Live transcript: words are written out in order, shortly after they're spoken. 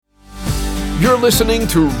You're listening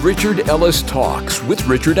to Richard Ellis Talks with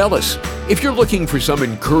Richard Ellis. If you're looking for some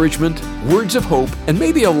encouragement, words of hope, and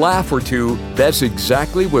maybe a laugh or two, that's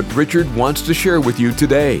exactly what Richard wants to share with you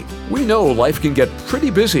today. We know life can get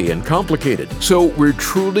pretty busy and complicated, so we're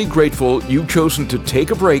truly grateful you've chosen to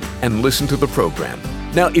take a break and listen to the program.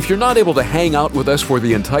 Now, if you're not able to hang out with us for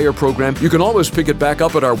the entire program, you can always pick it back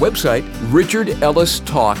up at our website,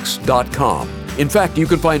 richardellistalks.com. In fact, you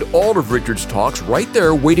can find all of Richard's talks right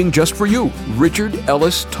there waiting just for you,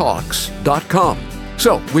 richardellistalks.com.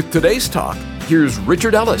 So, with today's talk, here's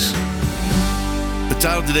Richard Ellis. The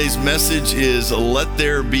title of today's message is Let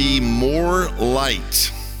There Be More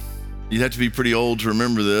Light. You'd have to be pretty old to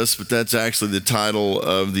remember this, but that's actually the title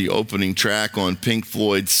of the opening track on Pink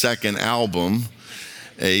Floyd's second album,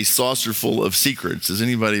 A Saucerful of Secrets. Does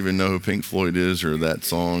anybody even know who Pink Floyd is or that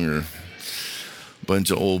song? Or a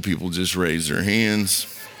bunch of old people just raise their hands.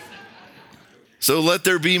 So let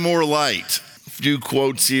there be more light. A few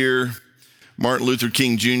quotes here. Martin Luther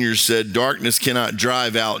King Jr. said, "Darkness cannot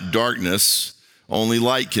drive out darkness. Only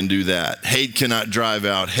light can do that. Hate cannot drive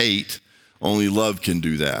out hate. Only love can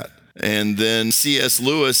do that." And then C.S.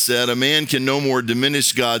 Lewis said, "A man can no more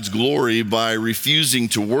diminish God's glory by refusing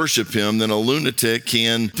to worship him than a lunatic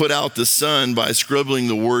can put out the sun by scribbling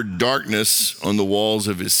the word darkness on the walls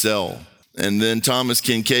of his cell." And then Thomas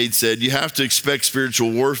Kincaid said, "You have to expect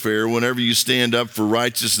spiritual warfare whenever you stand up for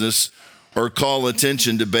righteousness or call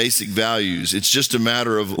attention to basic values. It's just a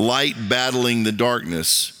matter of light battling the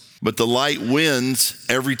darkness. But the light wins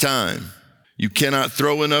every time. You cannot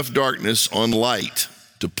throw enough darkness on light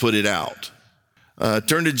to put it out."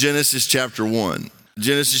 Turn to Genesis chapter 1.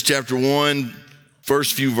 Genesis chapter 1,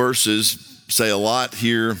 first few verses say a lot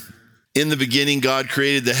here. In the beginning, God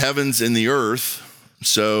created the heavens and the earth.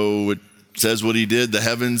 So it says what he did, the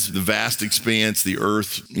heavens, the vast expanse, the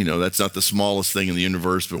earth, that's not the smallest thing in the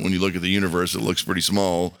universe, but when you look at the universe, it looks pretty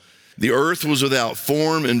small. The earth was without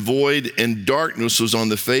form and void, and darkness was on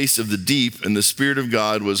the face of the deep, and the Spirit of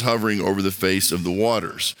God was hovering over the face of the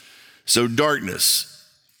waters. So darkness.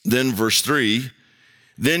 Then verse 3,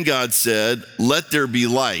 then God said, "Let there be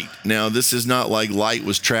light." Now, this is not like light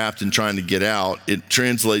was trapped and trying to get out. It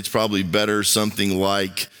translates probably better something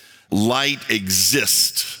like light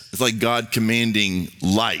exists. It's like God commanding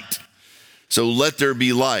light. So let there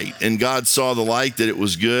be light. And God saw the light that it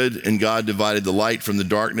was good, and God divided the light from the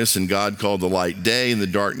darkness, and God called the light day, and the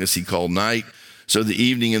darkness he called night. So the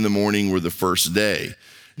evening and the morning were the first day.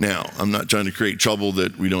 Now, I'm not trying to create trouble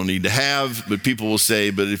that we don't need to have, but people will say,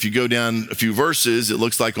 but if you go down a few verses, it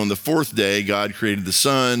looks like on the fourth day, God created the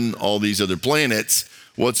sun, all these other planets.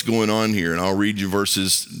 What's going on here? And I'll read you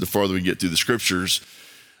verses the farther we get through the scriptures.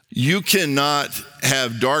 You cannot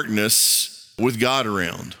have darkness with God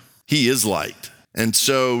around. He is light. And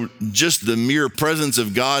so just the mere presence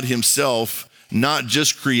of God himself, not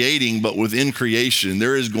just creating, but within creation,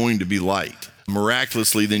 there is going to be light.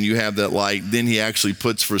 Miraculously, then you have that light. Then he actually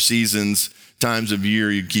puts for seasons, times of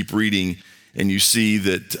year, you keep reading, and you see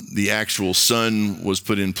that the actual sun was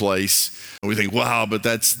put in place. And we think, wow, but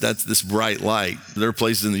that's this bright light. There are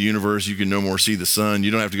places in the universe you can no more see the sun.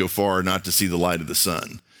 You don't have to go far not to see the light of the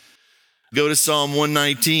sun. Go to Psalm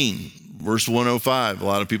 119, verse 105. A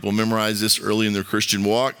lot of people memorize this early in their Christian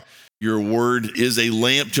walk. Your word is a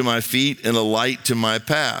lamp to my feet and a light to my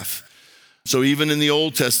path. So even in the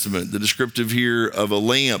Old Testament, the descriptive here of a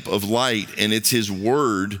lamp of light, and it's his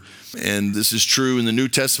word. And this is true in the New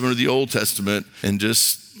Testament or the Old Testament. And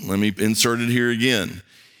just let me insert it here again.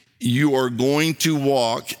 You are going to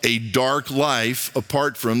walk a dark life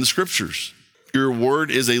apart from the scriptures. Your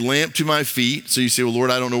word is a lamp to my feet. So you say, well, Lord,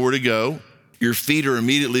 I don't know where to go. Your feet are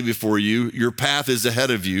immediately before you. Your path is ahead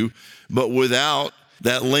of you. But without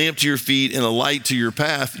that lamp to your feet and a light to your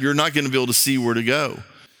path, you're not going to be able to see where to go.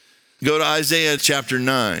 Go to Isaiah chapter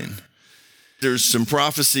 9. There's some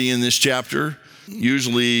prophecy in this chapter.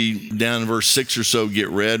 Usually down in verse 6 or so get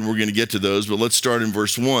read. We're going to get to those, but let's start in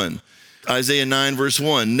verse 1. Isaiah 9, verse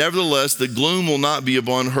 1, "Nevertheless, the gloom will not be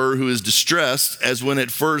upon her who is distressed, as when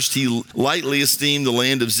at first he lightly esteemed the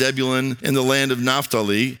land of Zebulun and the land of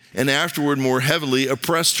Naphtali, and afterward more heavily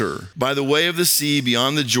oppressed her, by the way of the sea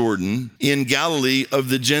beyond the Jordan, in Galilee of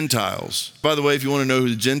the Gentiles." By the way, if you want to know who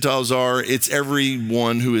the Gentiles are, it's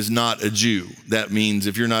everyone who is not a Jew. That means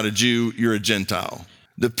if you're not a Jew, you're a Gentile.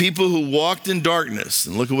 The people who walked in darkness,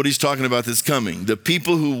 and look at what he's talking about that's coming. The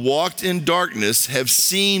people who walked in darkness have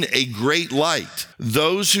seen a great light.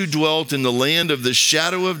 Those who dwelt in the land of the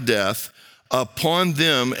shadow of death, upon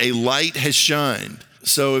them a light has shined.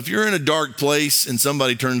 So if you're in a dark place and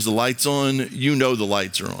somebody turns the lights on, you know the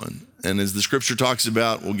lights are on. And as the scripture talks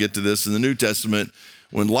about, we'll get to this in the New Testament,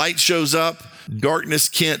 When light shows up, darkness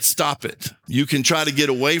can't stop it. You can try to get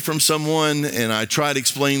away from someone, and I try to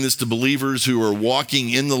explain this to believers who are walking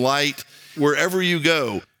in the light. Wherever you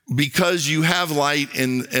go, because you have light,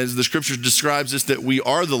 and as the scripture describes us, that we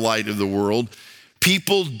are the light of the world,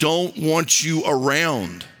 people don't want you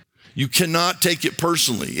around. You cannot take it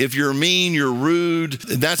personally. If you're mean, you're rude,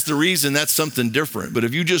 that's the reason, that's something different. But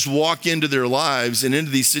if you just walk into their lives and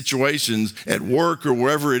into these situations at work or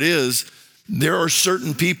wherever it is, there are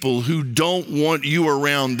certain people who don't want you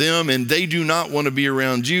around them, and they do not want to be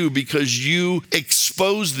around you because you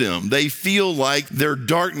expose them. They feel like their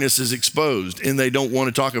darkness is exposed, and they don't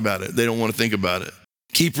want to talk about it. They don't want to think about it.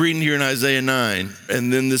 Keep reading here in Isaiah 9,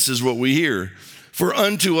 and then this is what we hear. For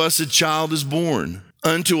unto us a child is born.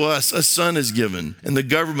 Unto us a son is given, and the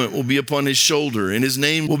government will be upon his shoulder, and his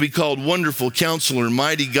name will be called Wonderful Counselor,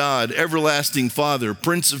 Mighty God, Everlasting Father,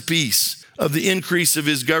 Prince of Peace. Of the increase of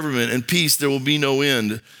his government and peace there will be no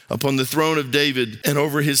end upon the throne of David and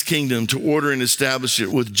over his kingdom, to order and establish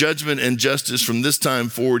it with judgment and justice from this time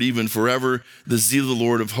forward, even forever. The zeal of the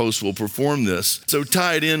Lord of hosts will perform this. So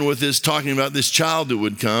tied in with this, talking about this child that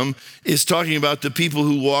would come, is talking about the people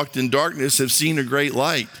who walked in darkness have seen a great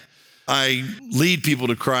light. I lead people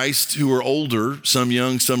to Christ who are older, some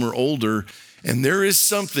young, some are older. And there is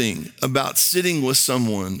something about sitting with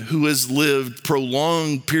someone who has lived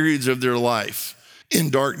prolonged periods of their life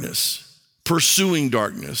in darkness, pursuing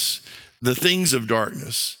darkness, the things of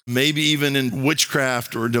darkness, maybe even in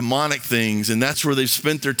witchcraft or demonic things. And that's where they've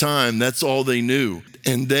spent their time. That's all they knew.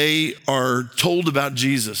 And they are told about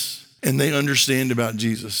Jesus, and they understand about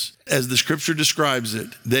Jesus. As the scripture describes it,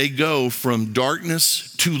 they go from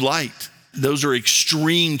darkness to light. Those are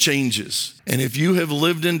extreme changes. And if you have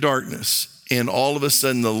lived in darkness, and all of a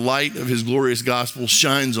sudden the light of his glorious gospel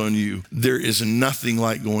shines on you, there is nothing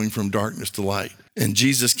like going from darkness to light. And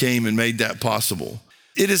Jesus came and made that possible.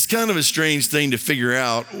 It is kind of a strange thing to figure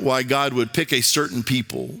out why God would pick a certain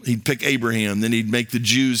people. He'd pick Abraham, then he'd make the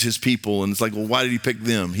Jews his people. And it's like, well, why did he pick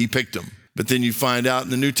them? He picked them. But then you find out in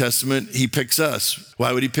the New Testament, he picks us.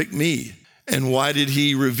 Why would he pick me? And why did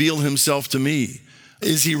he reveal himself to me?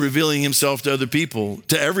 Is he revealing himself to other people?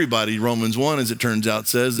 To everybody, Romans 1, as it turns out,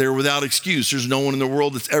 says they're without excuse. There's no one in the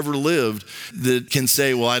world that's ever lived that can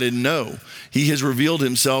say, well, I didn't know. He has revealed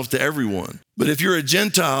himself to everyone. But if you're a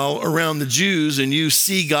Gentile around the Jews and you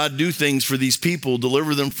see God do things for these people,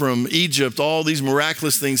 deliver them from Egypt, all these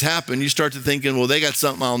miraculous things happen, you start to thinking, well, they got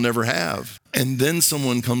something I'll never have. And then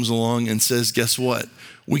someone comes along and says, guess what?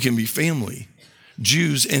 We can be family.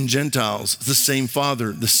 Jews and Gentiles, the same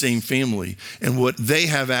Father, the same family. And what they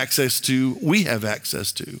have access to, we have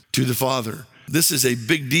access to the Father. This is a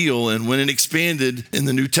big deal. And when it expanded in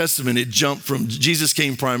the New Testament, it jumped from, Jesus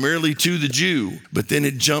came primarily to the Jew, but then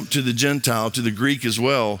it jumped to the Gentile, to the Greek as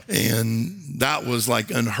well. And that was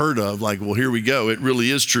like unheard of. Like, well, here we go. It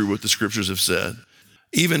really is true what the scriptures have said.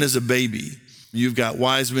 Even as a baby, you've got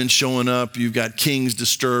wise men showing up. You've got kings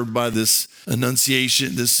disturbed by this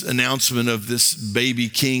annunciation, this announcement of this baby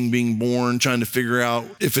king being born, trying to figure out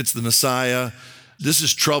if it's the Messiah. This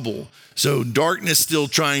is trouble. So darkness still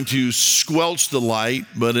trying to squelch the light,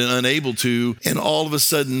 but unable to. And all of a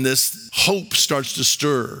sudden, this hope starts to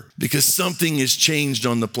stir because something has changed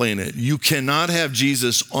on the planet. You cannot have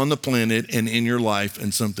Jesus on the planet and in your life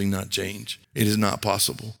and something not change. It is not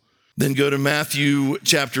possible. Then go to Matthew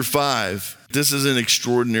chapter 5. This is an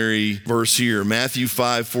extraordinary verse here. Matthew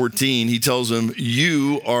 5:14, he tells them,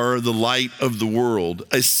 you are the light of the world.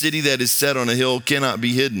 A city that is set on a hill cannot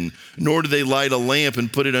be hidden, nor do they light a lamp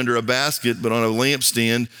and put it under a basket, but on a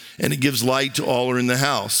lampstand, and it gives light to all who are in the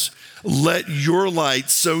house. Let your light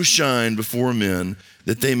so shine before men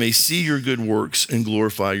that they may see your good works and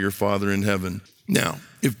glorify your Father in heaven. Now,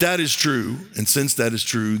 if that is true, and since that is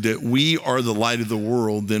true, that we are the light of the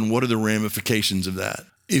world, then what are the ramifications of that?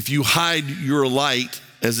 If you hide your light,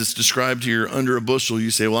 as it's described here, under a bushel,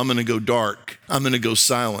 you say, well, I'm going to go dark. I'm going to go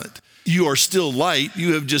silent. You are still light.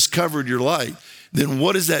 You have just covered your light. Then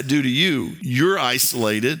what does that do to you? You're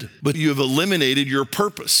isolated, but you have eliminated your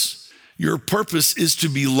purpose. Your purpose is to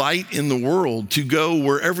be light in the world, to go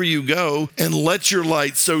wherever you go and let your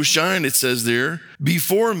light so shine, it says there,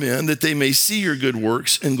 before men that they may see your good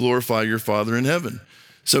works and glorify your Father in heaven.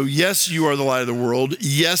 So yes, you are the light of the world.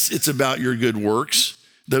 Yes, it's about your good works.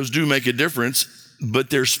 Those do make a difference,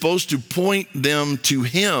 but they're supposed to point them to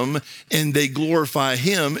him, and they glorify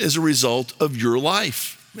him as a result of your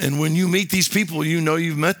life. And when you meet these people, you know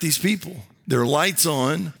you've met these people. Their lights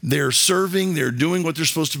on, they're serving, they're doing what they're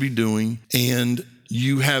supposed to be doing, and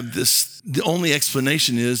you have this, the only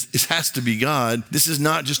explanation is, it has to be God. This is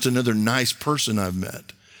not just another nice person I've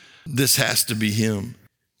met. This has to be him.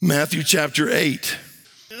 Matthew chapter 8.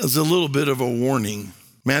 is a little bit of a warning.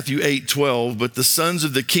 Matthew 8:12, but the sons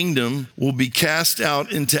of the kingdom will be cast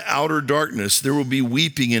out into outer darkness. There will be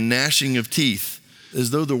weeping and gnashing of teeth.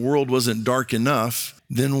 As though the world wasn't dark enough,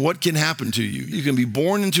 then what can happen to you? You can be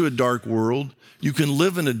born into a dark world. You can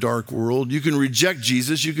live in a dark world. You can reject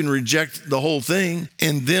Jesus. You can reject the whole thing.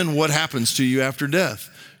 And then what happens to you after death?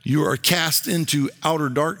 You are cast into outer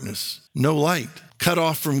darkness, no light, cut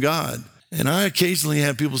off from God. And I occasionally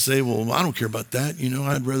have people say, well, I don't care about that.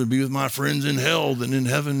 I'd rather be with my friends in hell than in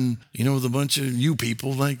heaven, with a bunch of you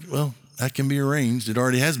people. Like, well, that can be arranged. It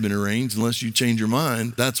already has been arranged unless you change your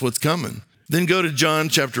mind. That's what's coming. Then go to John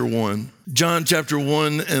chapter 1. John chapter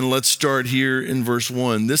 1, and let's start here in verse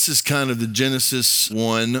 1. This is kind of the Genesis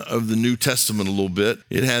 1 of the New Testament a little bit.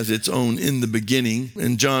 It has its own in the beginning.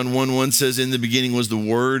 And John 1:1 says, in the beginning was the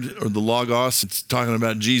Word, or the Logos. It's talking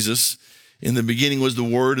about Jesus. In the beginning was the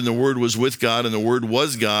Word, and the Word was with God, and the Word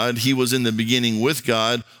was God. He was in the beginning with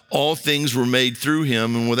God. All things were made through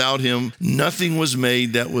him, and without him, nothing was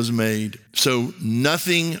made that was made. So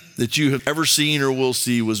nothing that you have ever seen or will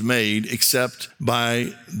see was made except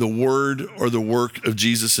by the word or the work of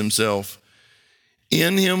Jesus himself.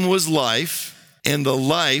 In him was life, and the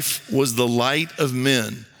life was the light of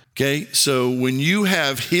men. Okay, so when you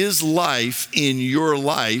have his life in your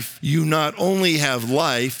life, you not only have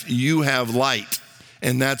life, you have light.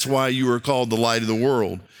 And that's why you are called the light of the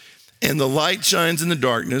world. And the light shines in the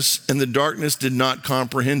darkness, and the darkness did not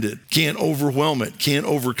comprehend it, can't overwhelm it, can't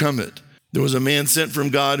overcome it. There was a man sent from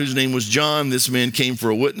God whose name was John. This man came for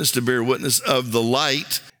a witness to bear witness of the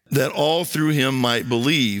light, that all through him might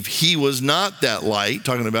believe. He was not that light,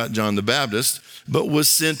 talking about John the Baptist, but was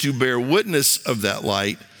sent to bear witness of that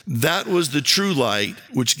light. That was the true light,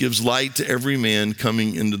 which gives light to every man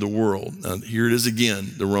coming into the world. Now, here it is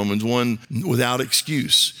again, the Romans 1, without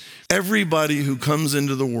excuse. Everybody who comes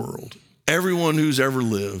into the world, everyone who's ever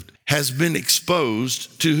lived, has been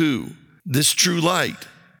exposed to who? This true light,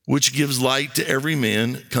 which gives light to every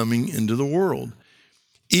man coming into the world.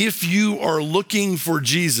 If you are looking for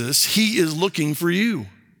Jesus, he is looking for you.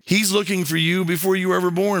 He's looking for you before you were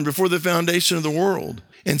ever born, before the foundation of the world.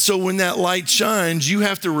 And so when that light shines, you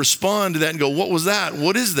have to respond to that and go, what was that?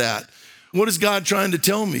 What is that? What is God trying to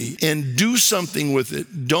tell me? And do something with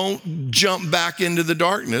it. Don't jump back into the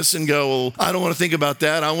darkness and go, well, I don't want to think about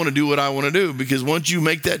that. I want to do what I want to do. Because once you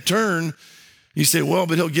make that turn, you say, well,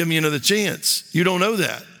 but he'll give me another chance. You don't know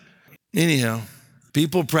that. Anyhow,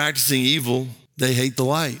 people practicing evil, they hate the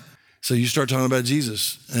light. So you start talking about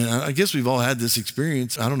Jesus. And I guess we've all had this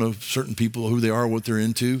experience. I don't know certain people, who they are, what they're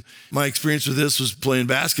into. My experience with this was playing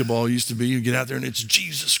basketball. It used to be, you get out there and it's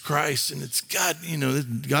Jesus Christ and it's God,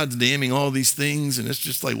 God's damning all these things. And it's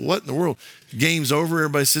just like, what in the world? Game's over,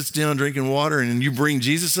 everybody sits down drinking water and you bring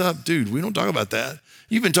Jesus up? Dude, we don't talk about that.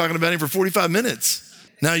 You've been talking about him for 45 minutes.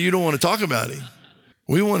 Now you don't want to talk about him.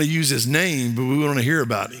 We want to use his name, but we want to hear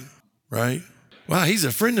about him, right? Wow, he's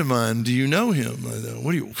a friend of mine. Do you know him?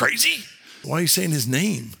 What are you, crazy? Why are you saying his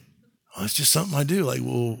name? Oh, it's just something I do. Like,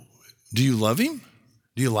 well, do you love him?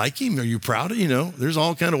 Do you like him? Are you proud of him? There's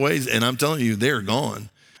all kind of ways. And I'm telling you, they're gone.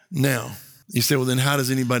 Now, you say, well, then how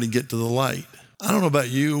does anybody get to the light? I don't know about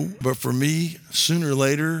you, but for me, sooner or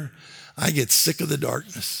later, I get sick of the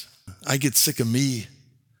darkness. I get sick of me.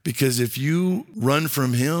 Because if you run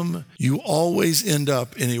from him, you always end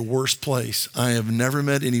up in a worse place. I have never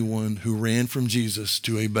met anyone who ran from Jesus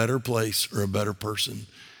to a better place or a better person.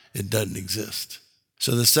 It doesn't exist.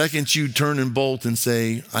 So the second you turn and bolt and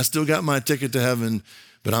say, I still got my ticket to heaven,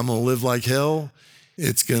 but I'm going to live like hell,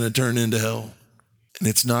 it's going to turn into hell. And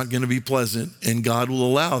it's not going to be pleasant. And God will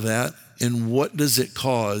allow that. And what does it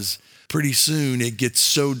cause? Pretty soon it gets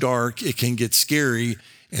so dark, it can get scary.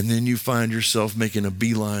 And then you find yourself making a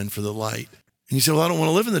beeline for the light. And you say, well, I don't want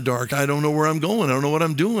to live in the dark. I don't know where I'm going. I don't know what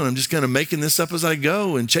I'm doing. I'm just kind of making this up as I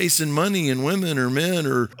go and chasing money and women or men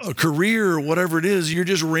or a career or whatever it is. You're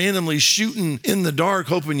just randomly shooting in the dark,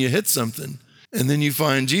 hoping you hit something. And then you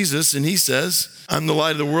find Jesus and he says, I'm the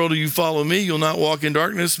light of the world. If you follow me, you'll not walk in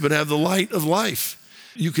darkness, but have the light of life.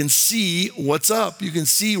 You can see what's up. You can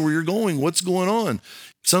see where you're going, what's going on.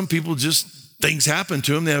 Some people just, things happen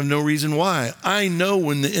to them. They have no reason why. I know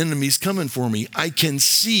when the enemy's coming for me. I can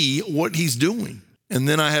see what he's doing. And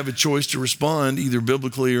then I have a choice to respond either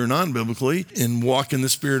biblically or non-biblically and walk in the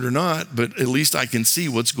Spirit or not, but at least I can see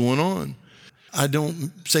what's going on. I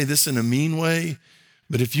don't say this in a mean way,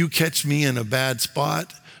 but if you catch me in a bad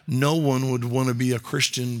spot, no one would want to be a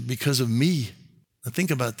Christian because of me. Now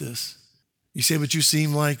think about this. You say, but you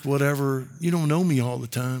seem like whatever. You don't know me all the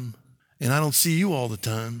time, and I don't see you all the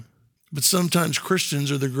time. But sometimes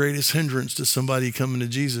Christians are the greatest hindrance to somebody coming to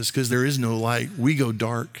Jesus because there is no light. We go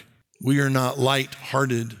dark. We are not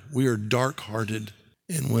light-hearted. We are dark-hearted.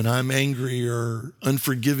 And when I'm angry or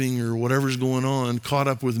unforgiving or whatever's going on, caught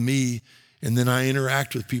up with me, and then I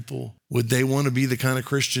interact with people, would they want to be the kind of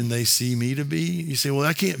Christian they see me to be? You say, well,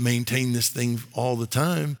 I can't maintain this thing all the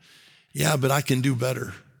time. Yeah, but I can do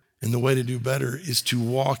better. And the way to do better is to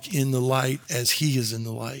walk in the light as he is in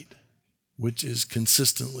the light, which is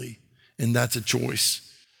consistently, and that's a choice.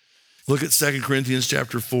 Look at 2 Corinthians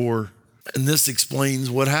chapter 4, and this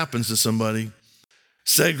explains what happens to somebody.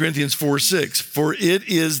 2 Corinthians 4:6, for it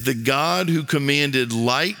is the God who commanded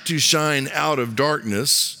light to shine out of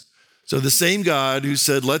darkness. So the same God who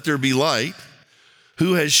said, let there be light,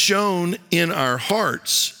 who has shone in our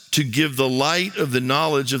hearts to give the light of the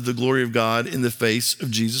knowledge of the glory of God in the face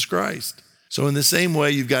of Jesus Christ. So in the same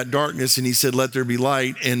way, you've got darkness and he said, let there be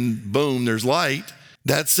light, and boom, there's light.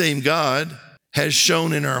 That same God has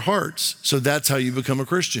shone in our hearts. So that's how you become a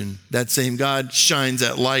Christian. That same God shines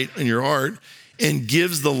that light in your heart and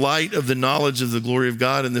gives the light of the knowledge of the glory of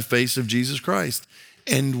God in the face of Jesus Christ.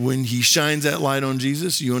 And when he shines that light on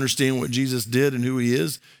Jesus, you understand what Jesus did and who he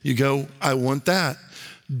is. You go, I want that.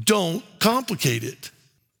 Don't complicate it.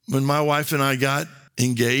 When my wife and I got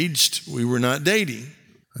engaged, we were not dating.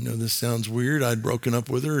 I know this sounds weird. I'd broken up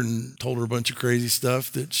with her and told her a bunch of crazy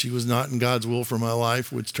stuff that she was not in God's will for my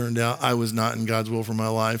life, which turned out I was not in God's will for my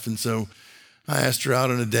life. And so I asked her out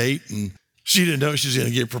on a date, and she didn't know she was going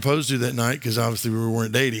to get proposed to that night because obviously we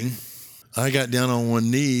weren't dating. I got down on one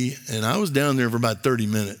knee, and I was down there for about 30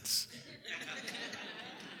 minutes.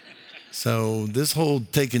 So this whole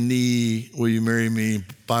take a knee, will you marry me,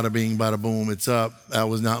 bada bing, bada boom, it's up, that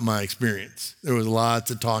was not my experience. There was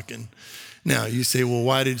lots of talking. Now, you say, well,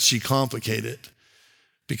 why did she complicate it?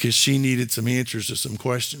 Because she needed some answers to some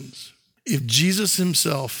questions. If Jesus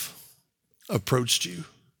himself approached you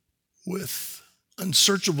with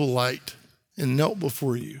unsearchable light and knelt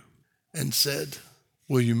before you and said,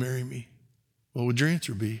 will you marry me? What would your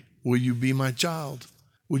answer be? Will you be my child?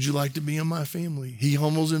 Would you like to be in my family? He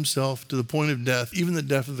humbles himself to the point of death, even the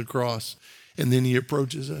death of the cross, and then he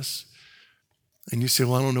approaches us. And you say,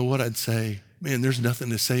 well, I don't know what I'd say. Man, there's nothing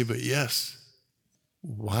to say but yes.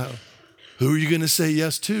 Wow. Who are you going to say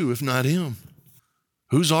yes to if not him?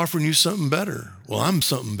 Who's offering you something better? Well, I'm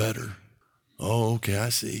something better. Oh, okay, I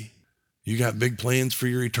see. You got big plans for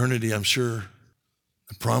your eternity, I'm sure.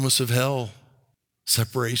 The promise of hell,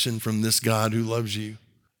 separation from this God who loves you.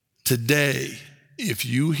 Today, if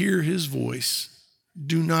you hear his voice,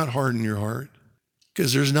 do not harden your heart,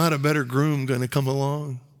 because there's not a better groom going to come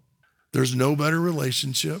along. There's no better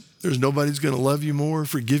relationship. There's nobody who's going to love you more,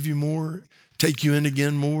 forgive you more, take you in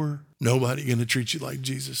again more. Nobody going to treat you like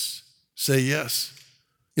Jesus. Say yes.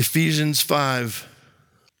 Ephesians 5,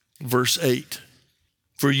 verse 8.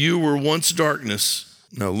 For you were once darkness.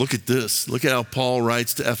 Now look at this. Look at how Paul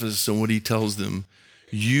writes to Ephesus and what he tells them.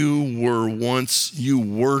 You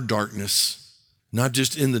were darkness. Not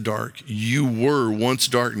just in the dark. You were once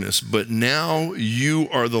darkness, but now you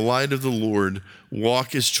are the light of the Lord.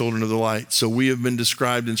 Walk as children of the light. So we have been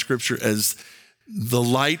described in Scripture as the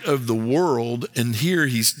light of the world. And here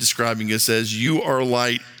he's describing us as you are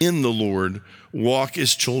light in the Lord. Walk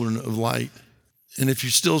as children of light. And if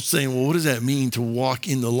you're still saying, well, what does that mean to walk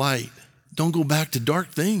in the light? Don't go back to dark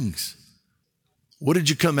things. What did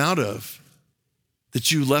you come out of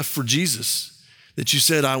that you left for Jesus? That you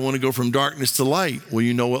said, I want to go from darkness to light. Well,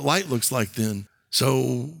 you know what light looks like then.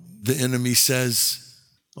 So the enemy says,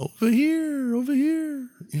 over here,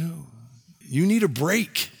 you need a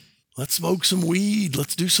break. Let's smoke some weed.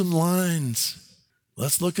 Let's do some lines.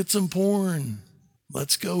 Let's look at some porn.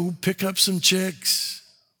 Let's go pick up some chicks.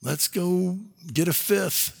 Let's go get a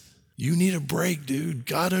fifth. You need a break, dude.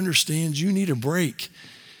 God understands you need a break.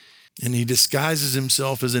 And he disguises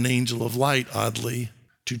himself as an angel of light, oddly,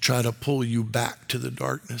 to try to pull you back to the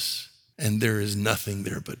darkness. And there is nothing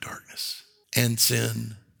there but darkness and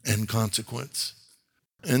sin and consequence.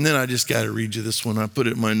 And then I just got to read you this one. I put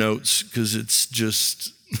it in my notes because it's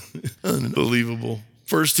just unbelievable.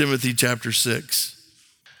 1 Timothy chapter 6,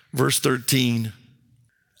 verse 13.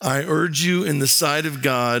 I urge you in the sight of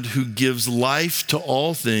God who gives life to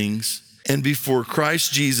all things, and before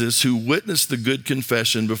Christ Jesus, who witnessed the good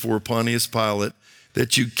confession before Pontius Pilate,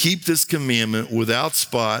 that you keep this commandment without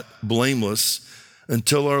spot, blameless,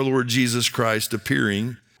 until our Lord Jesus Christ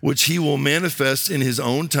appearing, which he will manifest in his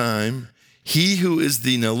own time. He who is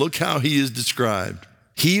now look how he is described.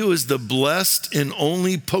 He who is the blessed and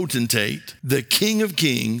only potentate, the King of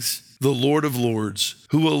kings, the Lord of lords,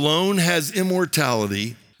 who alone has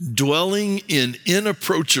immortality, dwelling in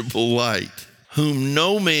inapproachable light, whom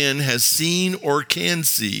no man has seen or can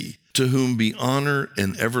see, to whom be honor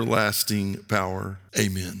and everlasting power.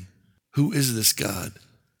 Amen. Who is this God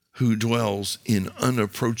who dwells in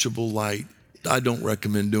unapproachable light? I don't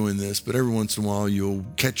recommend doing this, but every once in a while you'll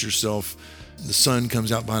catch yourself. The sun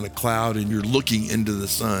comes out behind a cloud and you're looking into the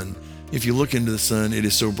sun. If you look into the sun, it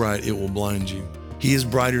is so bright it will blind you. He is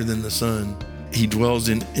brighter than the sun. He dwells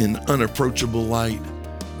in unapproachable light.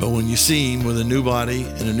 But when you see him with a new body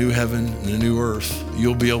and a new heaven and a new earth,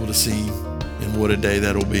 you'll be able to see him. And what a day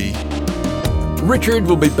that'll be. Richard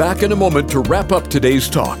will be back in a moment to wrap up today's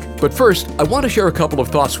talk. But first, I want to share a couple of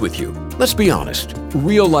thoughts with you. Let's be honest.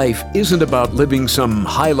 Real life isn't about living some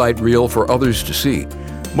highlight reel for others to see.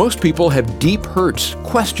 Most people have deep hurts,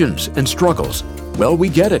 questions, and struggles. Well, we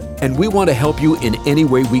get it, and we want to help you in any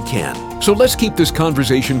way we can. So let's keep this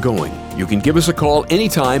conversation going. You can give us a call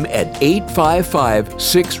anytime at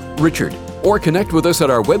 855-6-RICHARD or connect with us at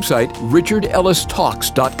our website,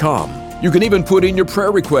 richardellistalks.com. You can even put in your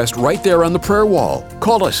prayer request right there on the prayer wall.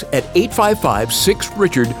 Call us at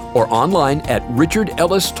 855-6-RICHARD or online at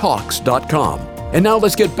richardellistalks.com. And now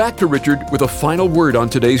let's get back to Richard with a final word on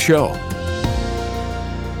today's show.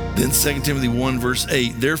 Then 2 Timothy 1 verse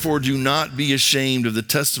 8, therefore do not be ashamed of the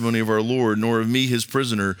testimony of our Lord, nor of me his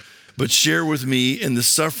prisoner, but share with me in the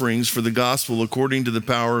sufferings for the gospel according to the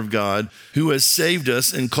power of God, who has saved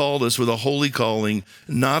us and called us with a holy calling,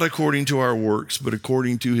 not according to our works, but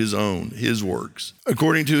according to his works,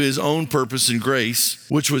 according to his own purpose and grace,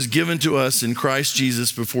 which was given to us in Christ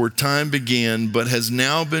Jesus before time began, but has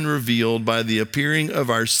now been revealed by the appearing of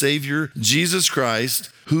our Savior, Jesus Christ,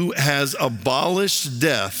 who has abolished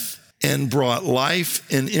death and brought life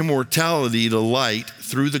and immortality to light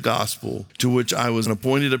through the gospel, to which I was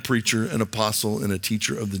appointed a preacher, an apostle, and a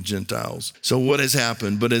teacher of the Gentiles. So what has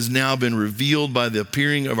happened, but has now been revealed by the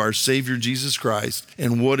appearing of our Savior Jesus Christ.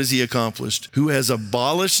 And what has he accomplished? Who has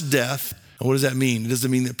abolished death. What does that mean? It doesn't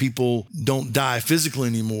mean that people don't die physically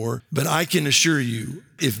anymore, but I can assure you,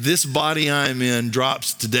 if this body I am in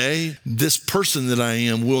drops today, this person that I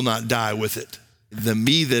am will not die with it. The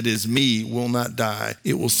me that is me will not die.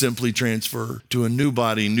 It will simply transfer to a new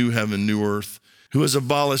body, new heaven, new earth, who has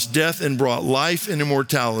abolished death and brought life and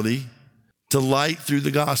immortality to light through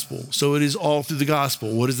the gospel. So it is all through the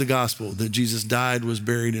gospel. What is the gospel? That Jesus died, was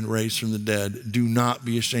buried, and raised from the dead. Do not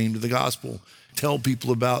be ashamed of the gospel. Tell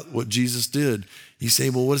people about what Jesus did. You say,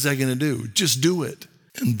 well, what is that going to do? Just do it.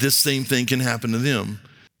 And this same thing can happen to them.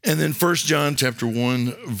 And then 1 John chapter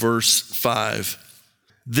 1, verse 5.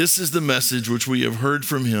 This is the message which we have heard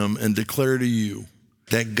from him and declare to you,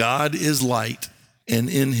 that God is light and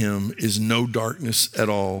in him is no darkness at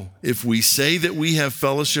all. If we say that we have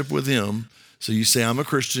fellowship with him, so you say I'm a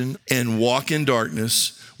Christian, and walk in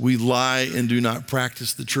darkness, we lie and do not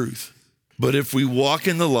practice the truth. But if we walk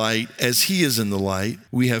in the light as he is in the light,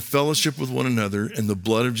 we have fellowship with one another, and the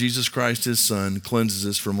blood of Jesus Christ, his son, cleanses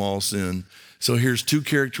us from all sin. So here's two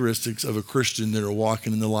characteristics of a Christian that are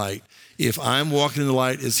walking in the light. If I'm walking in the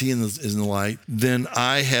light as he is in the light, then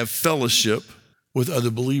I have fellowship with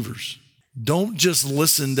other believers. Don't just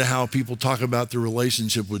listen to how people talk about their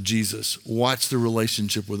relationship with Jesus. Watch the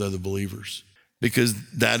relationship with other believers, because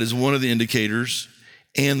that is one of the indicators.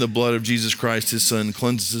 And the blood of Jesus Christ, his son,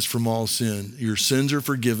 cleanses us from all sin. Your sins are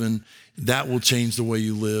forgiven. That will change the way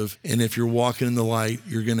you live. And if you're walking in the light,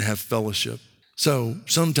 you're going to have fellowship. So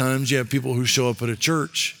sometimes you have people who show up at a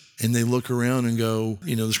church and they look around and go,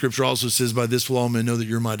 the scripture also says, by this will all men know that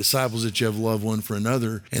you're my disciples, that you have love one for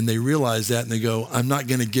another. And they realize that and they go, I'm not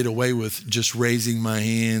going to get away with just raising my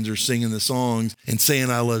hands or singing the songs and saying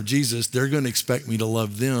I love Jesus. They're going to expect me to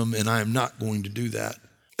love them, and I am not going to do that.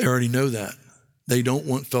 They already know that. They don't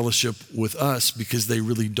want fellowship with us because they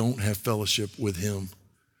really don't have fellowship with him.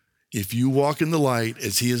 If you walk in the light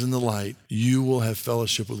as he is in the light, you will have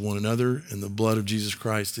fellowship with one another, and the blood of Jesus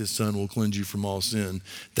Christ, his son, will cleanse you from all sin.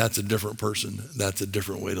 That's a different person. That's a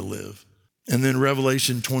different way to live. And then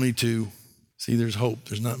Revelation 22. See, there's hope.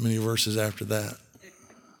 There's not many verses after that.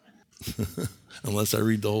 Unless I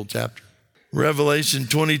read the whole chapter. Revelation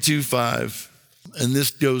 22:5. And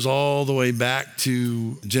this goes all the way back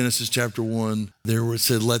to Genesis chapter 1, there where it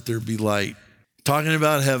said, let there be light. Talking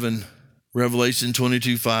about heaven, Revelation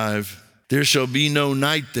 22:5, there shall be no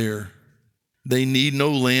night there. They need no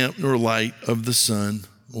lamp nor light of the sun.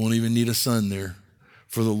 Won't even need a sun there.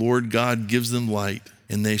 For the Lord God gives them light,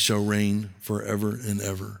 and they shall reign forever and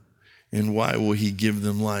ever. And why will he give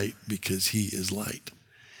them light? Because he is light.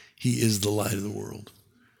 He is the light of the world.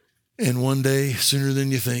 And one day, sooner than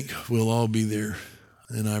you think, we'll all be there.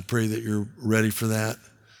 And I pray that you're ready for that.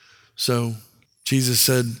 So Jesus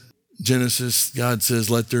said, Genesis, God says,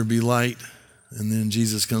 let there be light. And then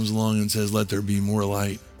Jesus comes along and says, let there be more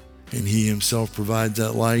light. And he himself provides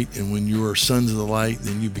that light. And when you are sons of the light,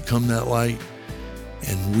 then you become that light.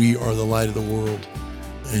 and we are the light of the world.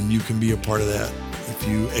 And you can be a part of that if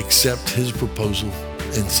you accept his proposal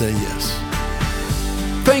and say yes.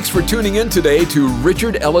 Thanks for tuning in today to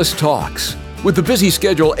Richard Ellis Talks. With the busy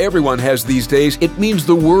schedule everyone has these days, it means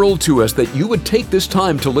the world to us that you would take this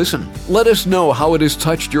time to listen. Let us know how it has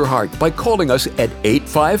touched your heart by calling us at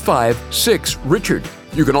 855-6-RICHARD.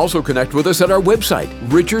 You can also connect with us at our website,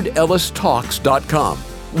 richardellistalks.com.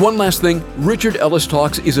 One last thing, Richard Ellis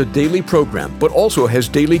Talks is a daily program, but also has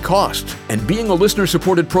daily costs. And being a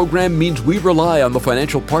listener-supported program means we rely on the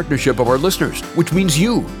financial partnership of our listeners, which means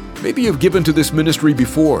you. Maybe you've given to this ministry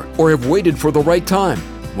before, or have waited for the right time.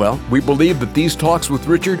 Well, we believe that these talks with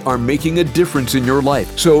Richard are making a difference in your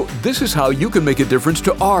life. So this is how you can make a difference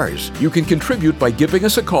to ours. You can contribute by giving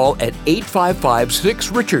us a call at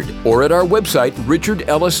 855-6-RICHARD or at our website,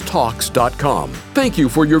 richardellistalks.com. Thank you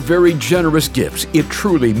for your very generous gifts. It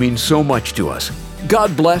truly means so much to us.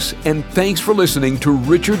 God bless, and thanks for listening to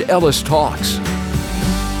Richard Ellis Talks.